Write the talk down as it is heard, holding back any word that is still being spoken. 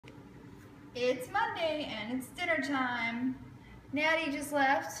It's Monday and it's dinner time. Natty just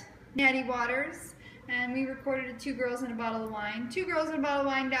left, Natty Waters, and we recorded a Two Girls and a Bottle of Wine.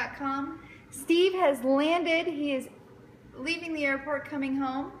 twogirlsandabottlewine.com. Steve has landed. He is leaving the airport, coming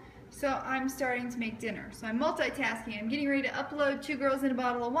home. So I'm starting to make dinner. So I'm multitasking. I'm getting ready to upload Two Girls and a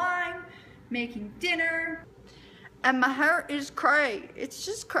Bottle of Wine, making dinner. And my hair is cray. It's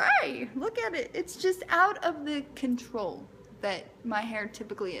just cray. Look at it. It's just out of the control that my hair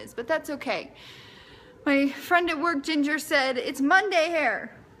typically is, but that's okay. My friend at work, Ginger, said it's Monday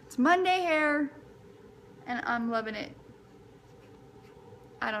hair. It's Monday hair, and I'm loving it.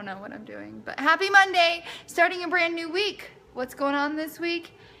 I don't know what I'm doing, but happy Monday, starting a brand new week. What's going on this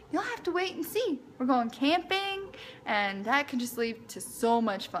week? You'll have to wait and see. We're going camping, and that can just lead to so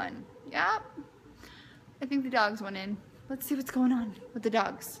much fun. Yep. I think the dogs went in. Let's see what's going on with the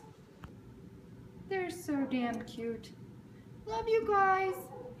dogs. They're so damn cute. Love you guys.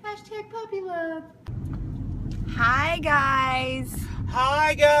 Hashtag puppy love. Hi guys.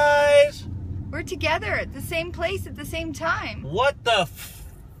 Hi guys. We're together at the same place at the same time. What the f...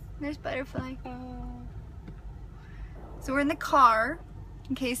 There's Butterfly. So we're in the car,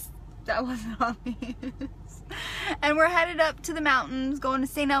 in case that wasn't obvious. And we're headed up to the mountains, going to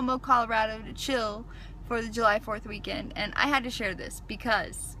St. Elmo, Colorado to chill for the July 4th weekend. And I had to share this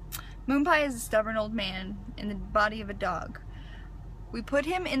because Moon Pie is a stubborn old man in the body of a dog. We put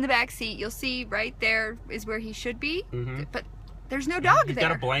him in the back seat. You'll see right there is where he should be, but there's no dog there. He's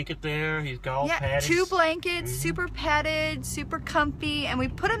got a blanket there. He's got all padded. 2 blankets, super padded, super comfy, and we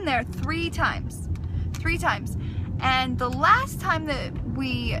put him there 3 times. 3 times. And the last time that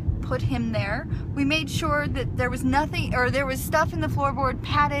we put him there, we made sure that there was nothing, or there was stuff in the floorboard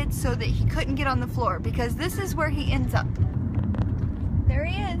padded so that he couldn't get on the floor, because this is where he ends up. There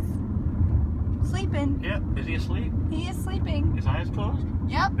he is. Sleeping. Yep. Is he asleep? He is sleeping. His eyes closed?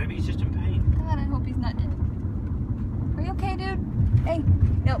 Yep. Maybe he's just in pain. God, I hope he's not dead. Are you okay, dude? Hey.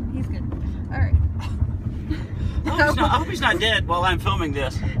 No, he's good. Alright. I hope he's not dead while I'm filming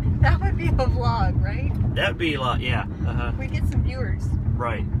this. That would be a vlog, right? That'd be a lot, yeah. We get some viewers.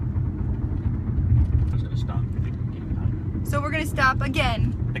 Right. I was gonna stop. So we're gonna stop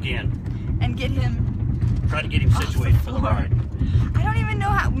again. Again. And get him. Try to get him situated for the ride. I don't even know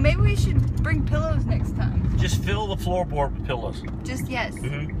how. Maybe we should bring pillows next time. Just fill the floorboard with pillows. Just yes.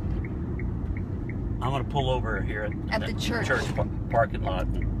 I'm gonna pull over here at the church parking lot.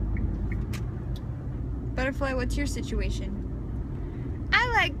 Butterfly, what's your situation? I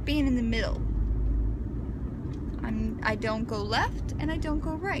like being in the middle. I don't go left and I don't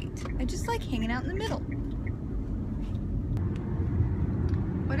go right. I just like hanging out in the middle.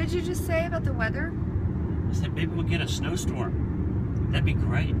 What did you just say about the weather? I said maybe we'll get a snowstorm. That'd be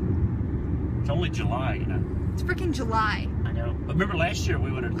great. It's only July, you know. It's freaking July. I know. But remember last year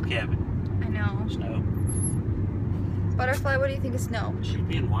we went to the cabin. I know. Snow. Butterfly, what do you think of snow? She's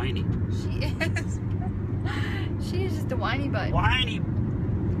being whiny. She is. She is just a whiny butt. Whiny.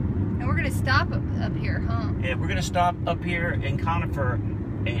 And we're gonna stop up here, huh? Yeah, we're gonna stop up here in Conifer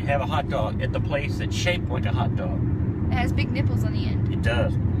and have a hot dog at the place that's shaped like a hot dog. It has big nipples on the end. It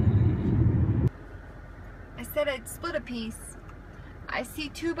does. I said I'd split a piece. I see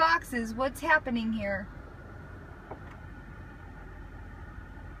 2 boxes. What's happening here?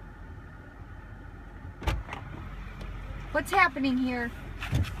 What's happening here?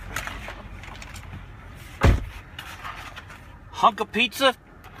 Hunk of pizza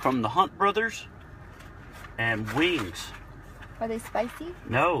from the Hunt Brothers and wings. Are they spicy?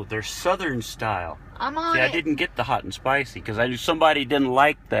 No, they're Southern style. I'm on See, it. I didn't get the hot and spicy because I knew somebody didn't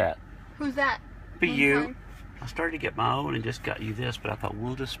like that. Who's that? Be you. I started to get my own and just got you this, but I thought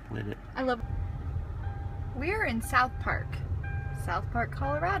we'll just split it. I love it. We're in South Park,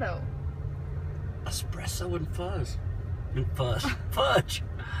 Colorado. Espresso and fuzz. And fuzz. Fudge.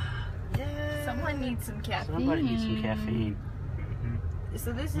 Yeah. Someone needs some caffeine. Somebody needs some caffeine.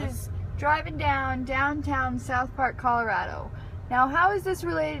 So this is driving downtown South Park, Colorado. Now, how is this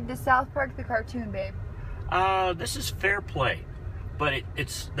related to South Park the cartoon, babe? This is Fair Play, but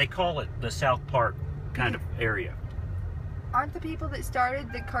they call it the South Park kind of area. Aren't the people that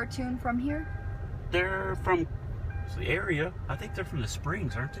started the cartoon from here? They're from the area. I think they're from the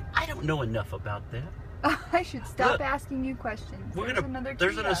Springs, aren't they? I don't know enough about that. I should stop asking you questions. There's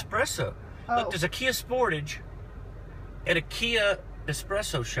an Kia. espresso. Oh. Look, there's a Kia Sportage at a Kia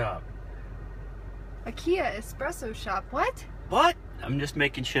espresso shop. A Kia espresso shop? What? What? I'm just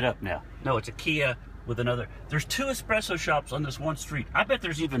making shit up now. No, it's a Kia with another. There's 2 espresso shops on this one street. I bet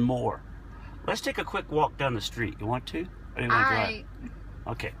there's even more. Let's take a quick walk down the street. You want to? Or do you want to drive?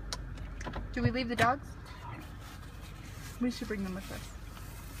 Okay. Do we leave the dogs? We should bring them with us.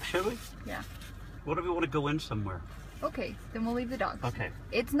 Should we? Yeah. What if we want to go in somewhere? Okay, then we'll leave the dogs. Okay.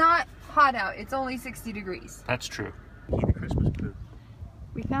 It's not hot out. It's only 60 degrees. That's true. Keep the Christmas poo.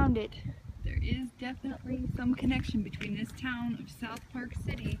 We found it. There is definitely some connection between this town of South Park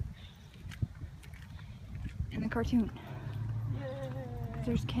City and the cartoon.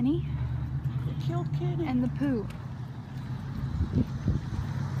 There's Kenny. They killed Kenny. And the poo.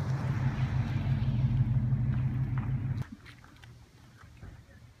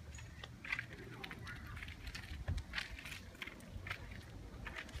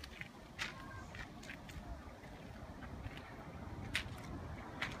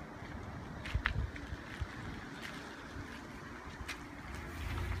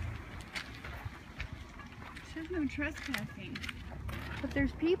 There's no trespassing. But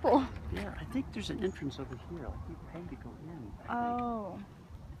there's people. Yeah, I think there's an entrance over here. Like you pay to go in. Oh.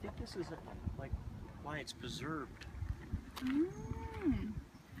 I think this is like why it's preserved. Mm.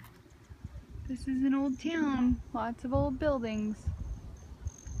 This is an old town. Lots of old buildings.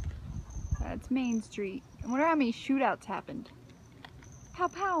 That's Main Street. I wonder how many shootouts happened. Pow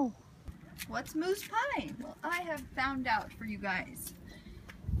pow. What's moose pie? Well, I have found out for you guys.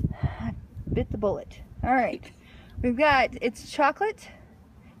 I bit the bullet. All right. We've got, it's chocolate,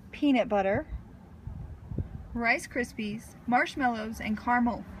 peanut butter, Rice Krispies, marshmallows, and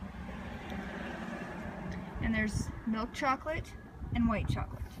caramel. And there's milk chocolate and white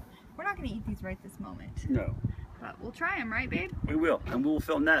chocolate. We're not going to eat these right this moment. No. But we'll try them, right, babe? We will, and we'll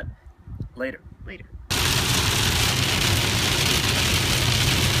film that later. Later.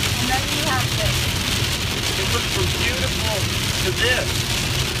 And then you have this. It went from beautiful to this.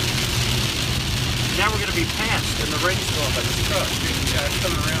 Now we're going to be passed in the rainstorm by this truck. These guys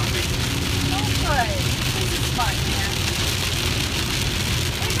coming around me. Oh, good. This is fun, man.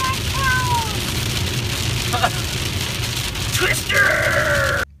 We got cows! Twister!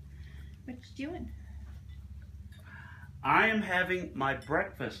 What you doing? I am having my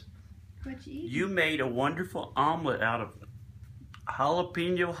breakfast. What you eating? You made a wonderful omelet out of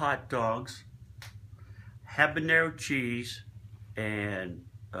jalapeno hot dogs, habanero cheese, and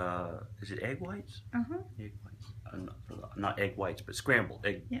is it egg whites? Uh-huh. Egg whites. Not egg whites, but scrambled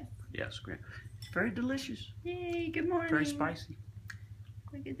egg. Yes. Yeah, scrambled. Very delicious. Yay, good morning. Very spicy.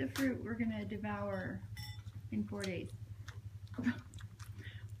 Look at the fruit we're going to devour in 4 days.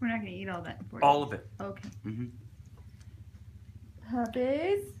 We're not going to eat all that in 4 days. All of it. Okay. Mm-hmm.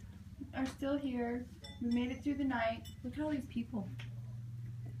 Puppies are still here. We made it through the night. Look at all these people.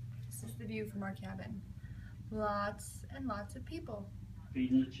 This is the view from our cabin. Lots and lots of people.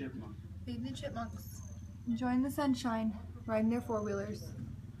 Feeding the chipmunk. Feeding the chipmunks. Enjoying the sunshine. Riding their four-wheelers.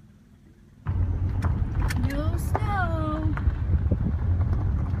 No snow.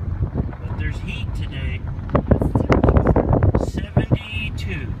 But there's heat today. Let's see what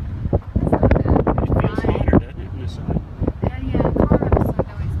 72. That's not bad. It feels hotter, doesn't it, in the sun? Yeah, car episode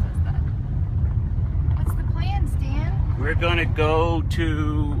always does that. What's the plan, Stan? We're gonna go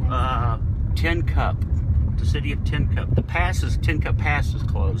to Tin Cup, the city of Tin Cup. Tin Cup Pass is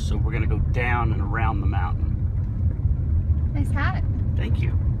closed, so we're gonna go down and around the mountain. Nice hat. Thank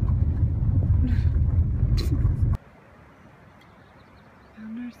you.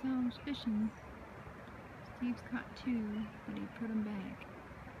 Found ourselves fishing. Steve's caught 2, but he put them back.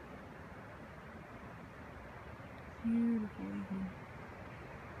 Beautiful evening.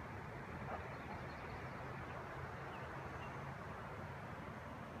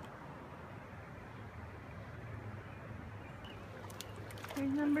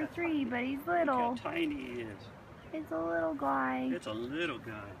 There's number 3, but he's little. Look how tiny he is. It's a little guy. It's a little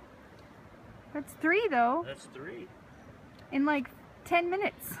guy. That's 3 though. That's 3. In like 10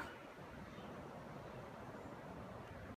 minutes.